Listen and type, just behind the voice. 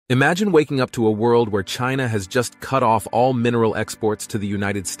Imagine waking up to a world where China has just cut off all mineral exports to the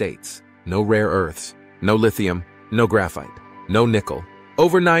United States. No rare earths, no lithium, no graphite, no nickel.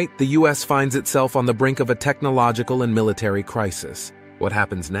 Overnight, the US finds itself on the brink of a technological and military crisis. What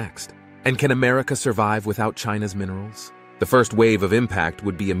happens next? And can America survive without China's minerals? The first wave of impact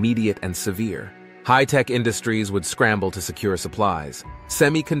would be immediate and severe. High-tech industries would scramble to secure supplies.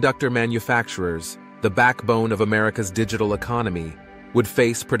 Semiconductor manufacturers, the backbone of America's digital economy, would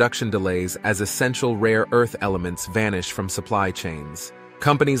face production delays as essential rare earth elements vanish from supply chains.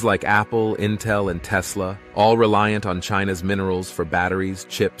 Companies like Apple, Intel, and Tesla, all reliant on China's minerals for batteries,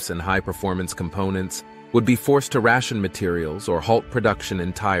 chips, and high-performance components, would be forced to ration materials or halt production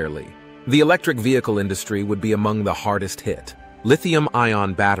entirely. The electric vehicle industry would be among the hardest hit.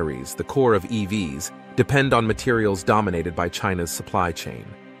 Lithium-ion batteries, the core of EVs, depend on materials dominated by China's supply chain.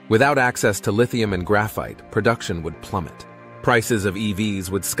 Without access to lithium and graphite, production would plummet. Prices of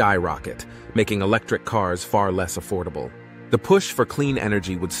EVs would skyrocket, making electric cars far less affordable. The push for clean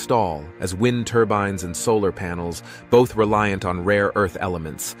energy would stall as wind turbines and solar panels, both reliant on rare earth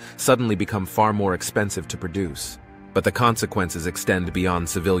elements, suddenly become far more expensive to produce. But the consequences extend beyond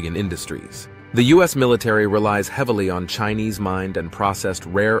civilian industries. The US military relies heavily on Chinese-mined and processed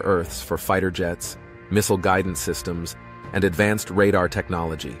rare earths for fighter jets, missile guidance systems, and advanced radar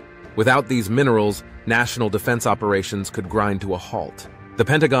technology. Without these minerals, national defense operations could grind to a halt. The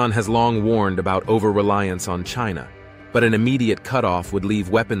Pentagon has long warned about over-reliance on China, but an immediate cutoff would leave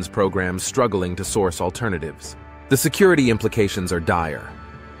weapons programs struggling to source alternatives. The security implications are dire.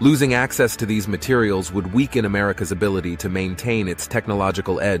 Losing access to these materials would weaken America's ability to maintain its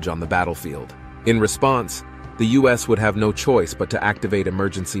technological edge on the battlefield. In response, the US would have no choice but to activate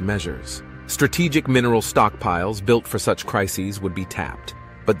emergency measures. Strategic mineral stockpiles built for such crises would be tapped.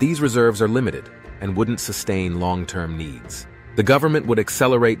 But these reserves are limited and wouldn't sustain long-term needs. The government would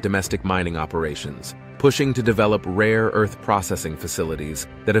accelerate domestic mining operations, pushing to develop rare earth processing facilities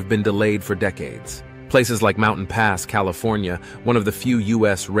that have been delayed for decades. Places like Mountain Pass, California, one of the few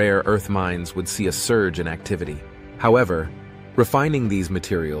US rare earth mines, would see a surge in activity. However, refining these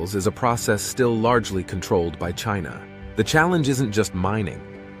materials is a process still largely controlled by China. The challenge isn't just mining,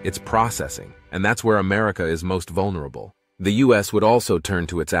 it's processing, and that's where America is most vulnerable. The US would also turn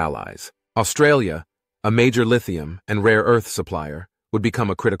to its allies. Australia, a major lithium and rare earth supplier, would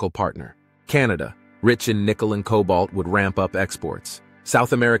become a critical partner. Canada, rich in nickel and cobalt, would ramp up exports.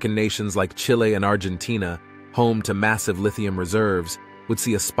 South American nations like Chile and Argentina, home to massive lithium reserves, would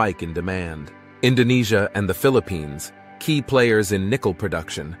see a spike in demand. Indonesia and the Philippines, key players in nickel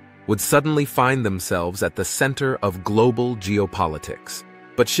production, would suddenly find themselves at the center of global geopolitics.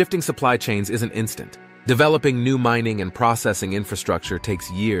 But shifting supply chains isn't instant. Developing new mining and processing infrastructure takes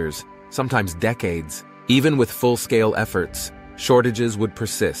years, sometimes decades. Even with full-scale efforts, shortages would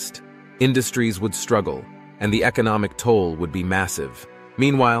persist, industries would struggle, and the economic toll would be massive.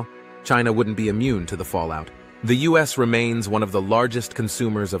 Meanwhile, China wouldn't be immune to the fallout. The US remains one of the largest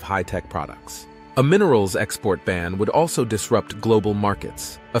consumers of high-tech products. A minerals export ban would also disrupt global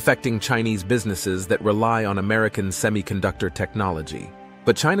markets, affecting Chinese businesses that rely on American semiconductor technology.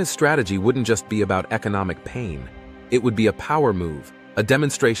 But China's strategy wouldn't just be about economic pain. It would be a power move, a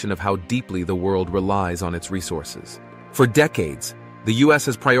demonstration of how deeply the world relies on its resources. For decades, the US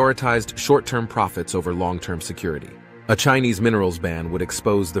has prioritized short-term profits over long-term security. A Chinese minerals ban would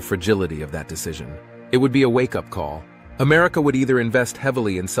expose the fragility of that decision. It would be a wake-up call. America would either invest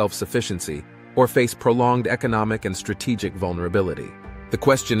heavily in self-sufficiency or face prolonged economic and strategic vulnerability. The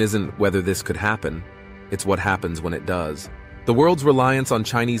question isn't whether this could happen, it's what happens when it does. The world's reliance on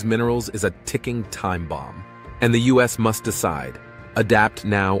Chinese minerals is a ticking time bomb, and the US must decide, adapt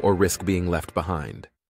now or risk being left behind.